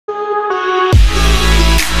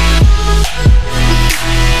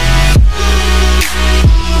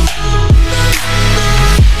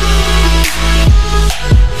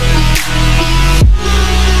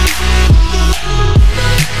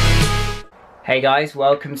Hey guys,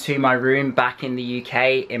 welcome to my room back in the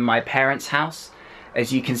UK in my parents' house.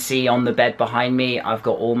 As you can see on the bed behind me, I've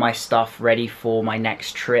got all my stuff ready for my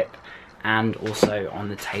next trip and also on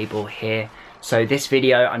the table here. So this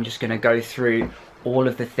video, I'm just gonna go through all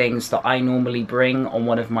of the things that I normally bring on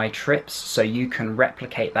one of my trips so you can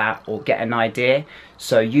replicate that or get an idea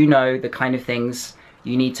so you know the kind of things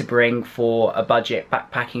you need to bring for a budget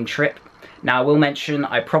backpacking trip. Now I will mention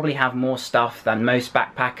I probably have more stuff than most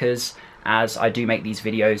backpackers, as I do make these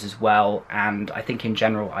videos as well, and I think in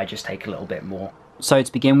general I just take a little bit more. So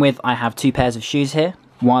to begin with, I have two pairs of shoes here.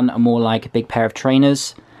 One are more like a big pair of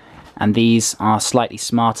trainers, and these are slightly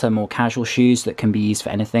smarter, more casual shoes that can be used for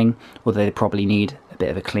anything, although they probably need a bit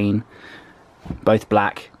of a clean. Both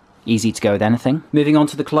black, easy to go with anything. Moving on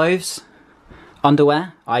to the clothes.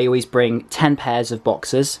 Underwear, I always bring 10 pairs of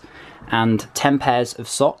boxers and 10 pairs of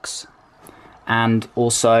socks, and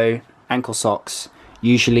also ankle socks.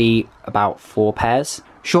 Usually about 4 pairs.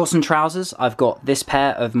 Shorts and trousers, I've got this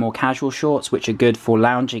pair of more casual shorts which are good for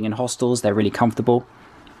lounging in hostels, they're really comfortable.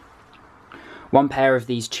 One pair of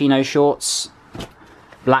these chino shorts,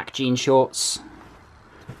 black jean shorts,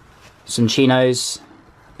 some chinos,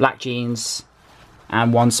 black jeans,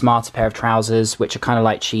 and one smarter pair of trousers which are kind of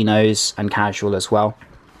like chinos and casual as well.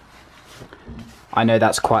 I know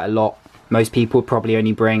that's quite a lot. Most people probably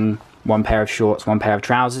only bring one pair of shorts, one pair of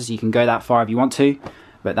trousers. You can go that far if you want to,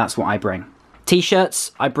 but that's what I bring.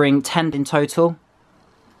 T-shirts, I bring 10 in total.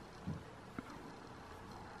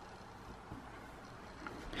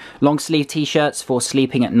 Long sleeve t-shirts for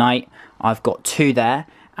sleeping at night, I've got 2 there,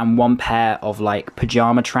 and 1 pair of like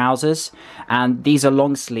pajama trousers. And these are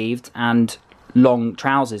long sleeved and long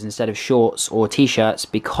trousers instead of shorts or t-shirts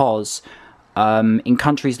because in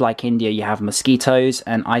countries like India you have mosquitoes,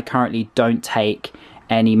 and I currently don't take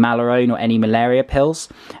any Malarone or any malaria pills,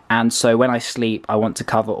 and so when I sleep I want to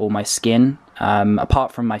cover all my skin,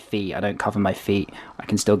 apart from my feet. I don't cover my feet, I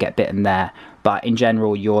can still get bitten there, but in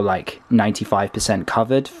general you're like 95%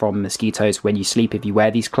 covered from mosquitoes when you sleep if you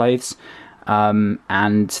wear these clothes,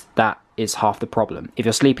 and that is half the problem. If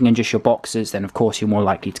you're sleeping in just your boxers, then of course you're more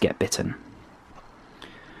likely to get bitten.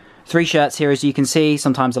 3 shirts here as you can see,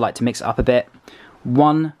 sometimes I like to mix it up a bit.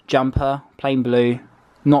 1 jumper, plain blue,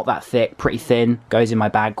 not that thick, pretty thin, goes in my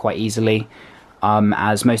bag quite easily,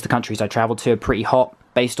 as most of the countries I travel to are pretty hot.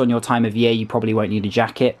 Based on your time of year you probably won't need a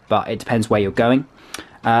jacket, but it depends where you're going.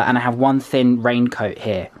 And I have 1 thin raincoat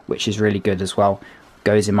here, which is really good as well,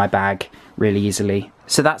 goes in my bag really easily.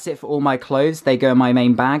 So that's it for all my clothes, they go in my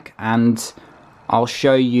main bag, and I'll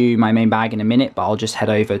show you my main bag in a minute, but I'll just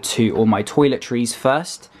head over to all my toiletries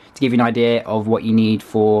first to give you an idea of what you need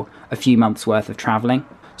for a few months worth of travelling.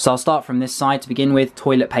 So I'll start from this side to begin with.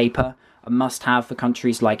 Toilet paper, a must-have for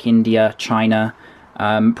countries like India, China,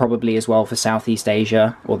 probably as well for Southeast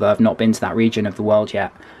Asia, although I've not been to that region of the world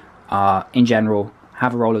yet. In general,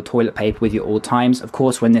 have a roll of toilet paper with you at all times. Of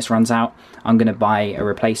course, when this runs out, I'm going to buy a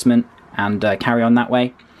replacement and carry on that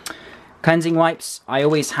way. Cleansing wipes, I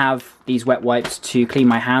always have these wet wipes to clean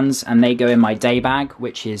my hands, and they go in my day bag,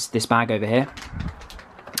 which is this bag over here.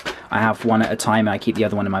 I have one at a time, and I keep the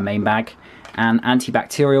other one in my main bag. And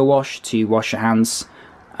antibacterial wash to wash your hands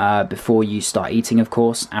before you start eating, of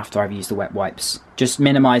course, after I've used the wet wipes. Just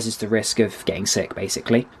minimises the risk of getting sick,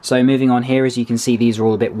 basically. So moving on here, as you can see, these are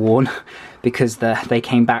all a bit worn because they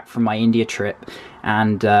came back from my India trip,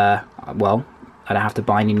 and well, I don't have to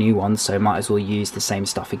buy any new ones, so might as well use the same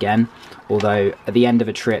stuff again. Although at the end of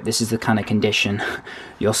a trip, this is the kind of condition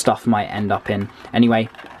your stuff might end up in. Anyway,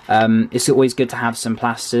 it's always good to have some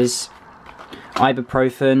plasters.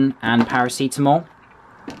 Ibuprofen and paracetamol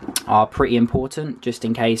are pretty important, just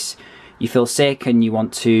in case you feel sick and you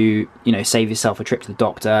want to, you know, save yourself a trip to the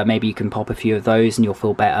doctor. Maybe you can pop a few of those and you'll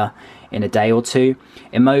feel better in a day or two.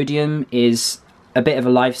 Imodium is a bit of a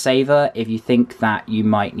lifesaver if you think that you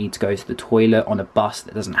might need to go to the toilet on a bus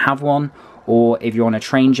that doesn't have one, or if you're on a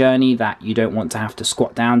train journey that you don't want to have to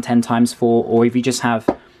squat down 10 times for, or if you just have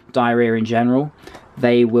diarrhea in general.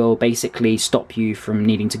 They will basically stop you from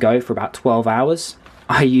needing to go for about 12 hours.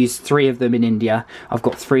 I used 3 of them in India. I've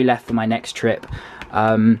got 3 left for my next trip.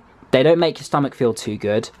 They don't make your stomach feel too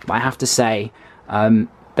good, but I have to say,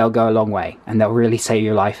 they'll go a long way, and they'll really save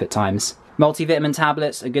your life at times. Multivitamin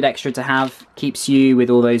tablets, a good extra to have, keeps you with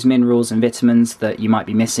all those minerals and vitamins that you might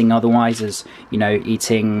be missing otherwise, as, you know,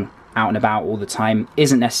 eating out and about all the time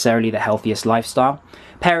isn't necessarily the healthiest lifestyle.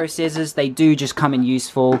 Pair of scissors, they do just come in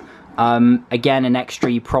useful. Again, an extra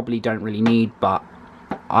you probably don't really need, but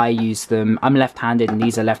I use them. I'm left-handed and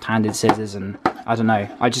these are left-handed scissors, and I don't know,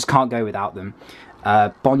 I just can't go without them.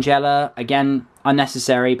 Bonjela, again,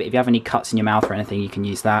 unnecessary, but if you have any cuts in your mouth or anything, you can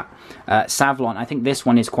use that. Savlon, I think this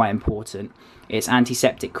one is quite important. It's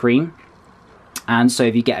antiseptic cream, and so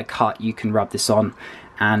if you get a cut, you can rub this on,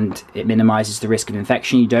 and it minimises the risk of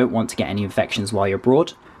infection. You don't want to get any infections while you're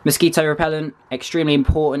abroad. Mosquito repellent, extremely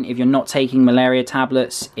important if you're not taking malaria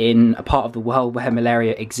tablets in a part of the world where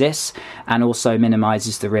malaria exists, and also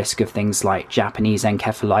minimises the risk of things like Japanese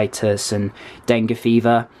encephalitis and dengue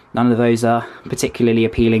fever. None of those are particularly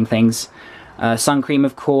appealing things. Sun cream,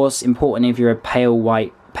 of course, important if you're a pale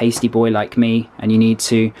white pasty boy like me and you need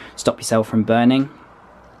to stop yourself from burning.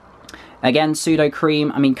 Again, pseudo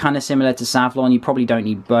cream, I mean, kind of similar to Savlon. You probably don't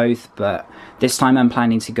need both, but this time I'm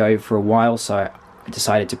planning to go for a while, so I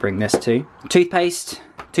decided to bring this too. Toothpaste,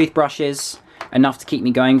 toothbrushes, enough to keep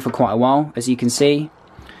me going for quite a while, as you can see.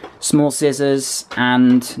 Small scissors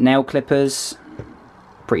and nail clippers,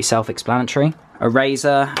 pretty self-explanatory. A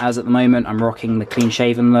razor, as at the moment I'm rocking the clean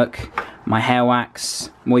shaven look. My hair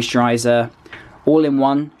wax, moisturizer, all in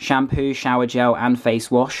one, shampoo, shower gel and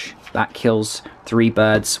face wash. That kills 3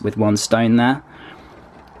 birds with 1 stone there.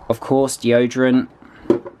 Of course, deodorant,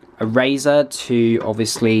 a razor to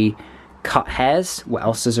obviously cut hairs. What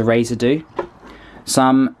else does a razor do?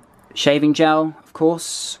 Some shaving gel, of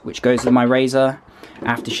course, which goes with my razor.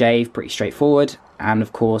 Aftershave, pretty straightforward. And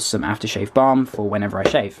of course, some aftershave balm for whenever I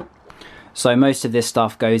shave. So most of this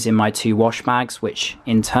stuff goes in my 2 wash bags, which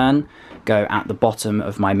in turn go at the bottom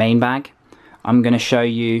of my main bag. I'm going to show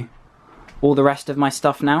you all the rest of my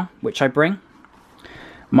stuff now, which I bring.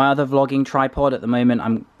 My other vlogging tripod, at the moment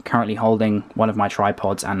I'm currently holding one of my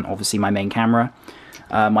tripods and obviously my main camera.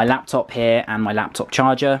 My laptop here and my laptop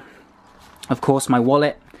charger. Of course, my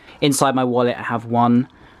wallet. Inside my wallet I have 1,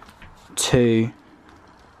 2,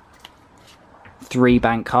 3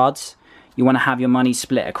 bank cards. You want to have your money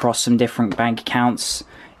split across some different bank accounts.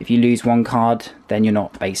 If you lose one card, then you're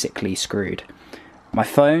not basically screwed. My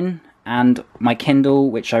phone and my Kindle,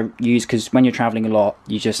 which I use because when you're traveling a lot,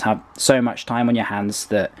 you just have so much time on your hands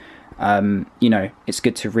that, you know, it's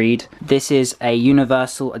good to read. This is a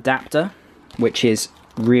universal adapter, which is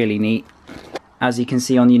really neat. As you can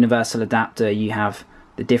see on the universal adapter, you have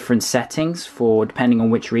the different settings for depending on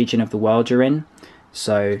which region of the world you're in.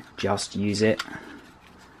 So just use it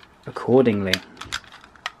accordingly.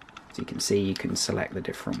 As you can see, you can select the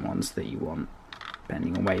different ones that you want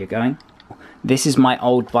depending on where you're going. This is my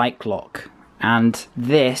old bike lock, and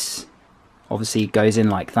this obviously goes in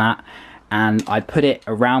like that, and I put it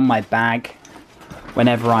around my bag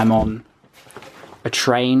whenever I'm on a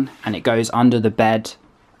train, and it goes under the bed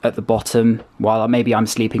at the bottom while maybe I'm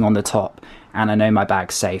sleeping on the top, and I know my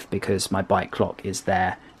bag's safe because my bike lock is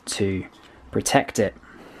there to protect it,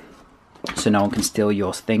 so no one can steal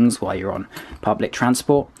your things while you're on public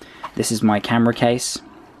transport. This is my camera case.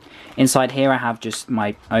 Inside here I have just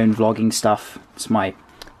my own vlogging stuff. It's my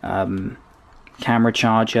camera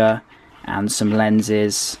charger and some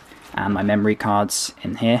lenses and my memory cards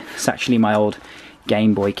in here. It's actually my old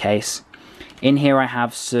Game Boy case. In here I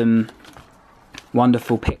have some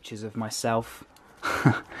wonderful pictures of myself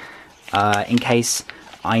in case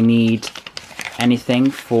I need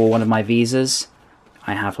anything for one of my visas.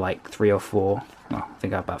 I have like 3 or 4, well, I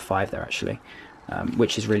think I have about 5 there actually,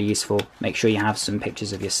 which is really useful. Make sure you have some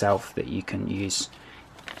pictures of yourself that you can use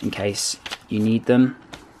in case you need them.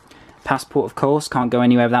 Passport, of course, can't go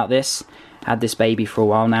anywhere without this. Had this baby for a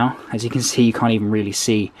while now. As you can see, you can't even really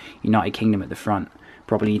see United Kingdom at the front.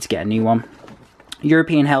 Probably need to get a new one.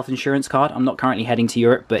 European health insurance card. I'm not currently heading to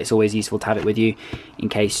Europe, but it's always useful to have it with you in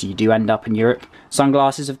case you do end up in Europe.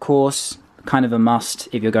 Sunglasses, of course, kind of a must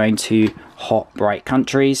if you're going to hot, bright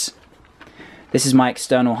countries. This is my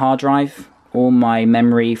external hard drive. All my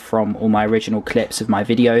memory from all my original clips of my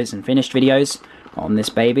videos and finished videos on this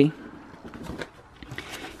baby.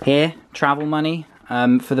 Here, travel money.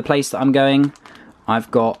 For the place that I'm going, I've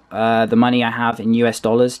got the money I have in US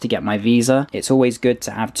dollars to get my visa. It's always good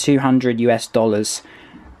to have 200 US dollars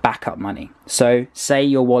backup money. So say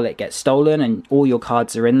your wallet gets stolen and all your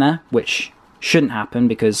cards are in there, which shouldn't happen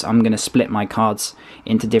because I'm going to split my cards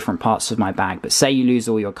into different parts of my bag. But say you lose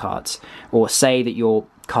all your cards, or say that your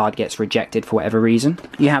card gets rejected for whatever reason,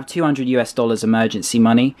 you have 200 US dollars emergency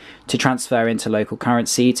money to transfer into local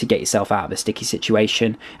currency to get yourself out of a sticky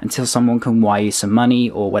situation until someone can wire you some money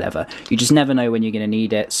or whatever. You just never know when you're going to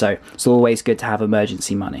need it, so it's always good to have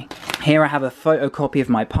emergency money. Here I have a photocopy of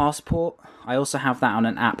my passport. I also have that on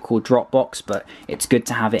an app called Dropbox, but it's good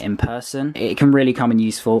to have it in person. It can really come in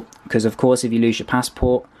useful because, of course, if you lose your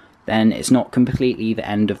passport, then it's not completely the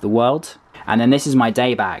end of the world. And then this is my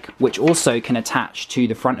day bag, which also can attach to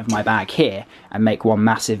the front of my bag here and make one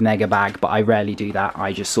massive mega bag, but I rarely do that.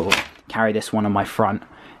 I just sort of carry this one on my front,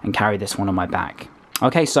 and carry this one on my back.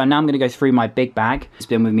 Okay, so now I'm going to go through my big bag. It's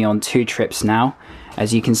been with me on 2 trips now.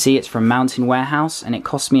 As you can see, it's from Mountain Warehouse, and it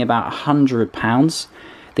cost me about £100.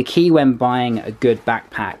 The key when buying a good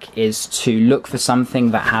backpack is to look for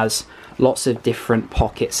something that has lots of different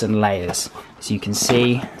pockets and layers. As you can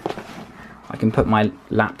see, I can put my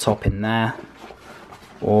laptop in there,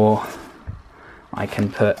 or I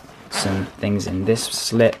can put some things in this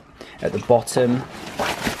slit. At the bottom,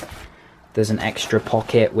 there's an extra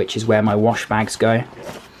pocket, which is where my wash bags go.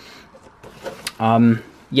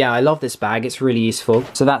 Yeah, I love this bag, it's really useful.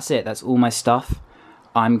 So that's it, that's all my stuff.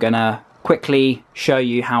 I'm gonna quickly show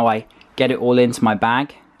you how I get it all into my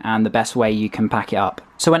bag and the best way you can pack it up.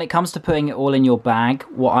 So when it comes to putting it all in your bag,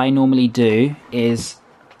 what I normally do is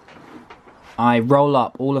I roll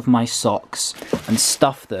up all of my socks and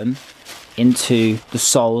stuff them into the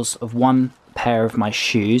soles of one pair of my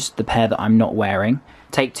shoes, the pair that I'm not wearing.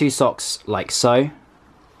 Take 2 socks like so,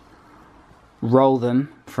 roll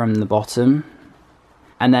them from the bottom,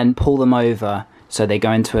 and then pull them over so they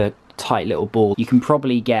go into a tight little ball. You can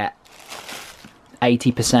probably get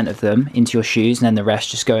 80% of them into your shoes, and then the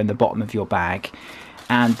rest just go in the bottom of your bag.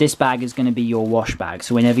 And this bag is going to be your wash bag,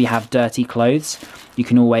 so whenever you have dirty clothes, you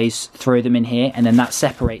can always throw them in here, and then that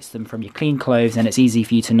separates them from your clean clothes, and it's easy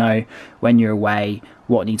for you to know when you're away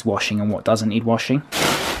what needs washing and what doesn't need washing.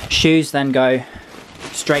 Shoes then go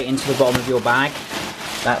straight into the bottom of your bag.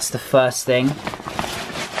 That's the first thing.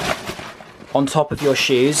 On top of your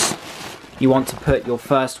shoes, you want to put your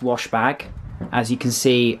first wash bag. As you can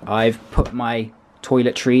see, I've put my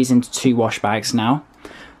toiletries into 2 wash bags now.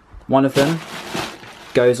 One of them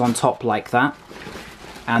goes on top like that,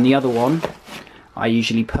 and the other one I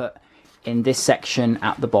usually put in this section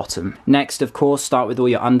at the bottom. Next, of course, start with all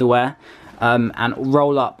your underwear, and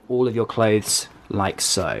roll up all of your clothes like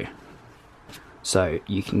so. So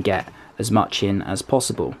you can get as much in as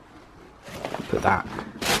possible. Put that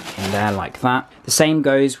in there like that. The same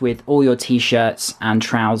goes with all your t-shirts and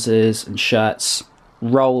trousers and shirts.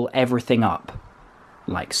 Roll everything up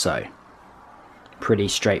like so. Pretty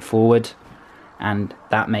straightforward, and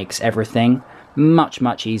that makes everything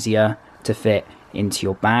much easier to fit into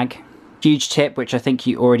your bag. Huge tip, which I think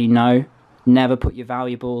you already know: never put your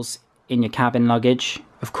valuables in your cabin luggage.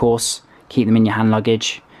 Of course, keep them in your hand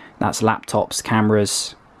luggage. That's laptops,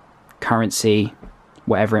 cameras, currency,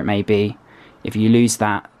 whatever it may be. If you lose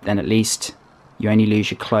that, then at least you only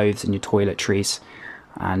lose your clothes and your toiletries,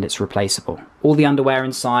 and it's replaceable. All the underwear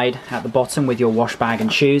inside at the bottom with your wash bag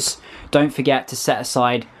and shoes. Don't forget to set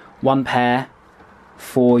aside 1 pair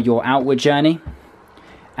for your outward journey,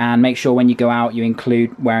 and make sure when you go out you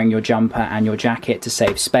include wearing your jumper and your jacket to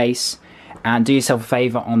save space. And do yourself a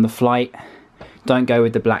favour on the flight, don't go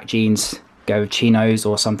with the black jeans. Go with chinos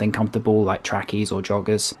or something comfortable like trackies or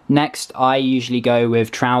joggers. Next, I usually go with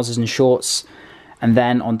trousers and shorts, and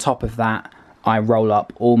then on top of that I roll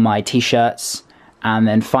up all my t-shirts, and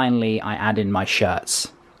then finally I add in my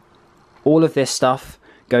shirts. All of this stuff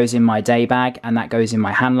goes in my day bag, and that goes in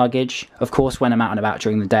my hand luggage. Of course, when I'm out and about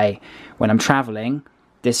during the day, when I'm traveling,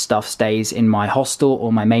 this stuff stays in my hostel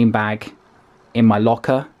or my main bag in my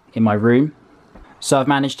locker in my room. So I've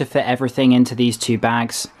managed to fit everything into these 2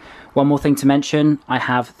 bags. One more thing to mention, I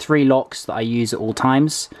have 3 locks that I use at all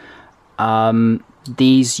times.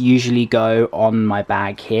 These usually go on my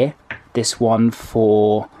bag here. This one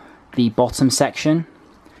for the bottom section,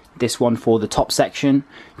 this one for the top section,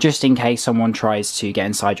 just in case someone tries to get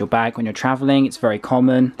inside your bag when you're traveling. It's very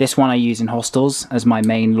common. This one I use in hostels as my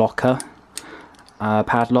main locker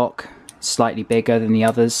padlock. It's slightly bigger than the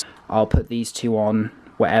others. I'll put these 2 on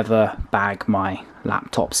whatever bag my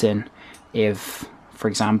laptop's in, if for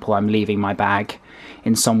example I'm leaving my bag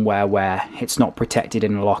in somewhere where it's not protected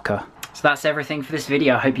in a locker. So that's everything for this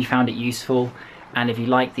video. I hope you found it useful, and if you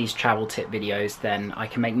like these travel tip videos then I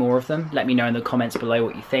can make more of them. Let me know in the comments below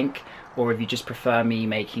what you think, or if you just prefer me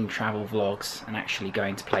making travel vlogs and actually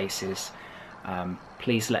going to places,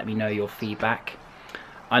 please let me know your feedback.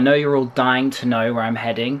 I know you're all dying to know where I'm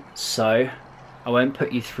heading, so I won't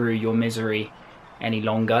put you through your misery any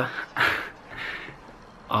longer.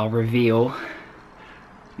 I'll reveal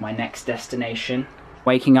my next destination.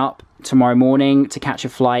 Waking up tomorrow morning to catch a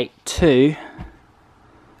flight to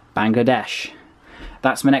Bangladesh.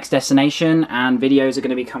 That's my next destination, and videos are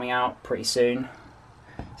going to be coming out pretty soon.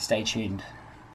 Stay tuned.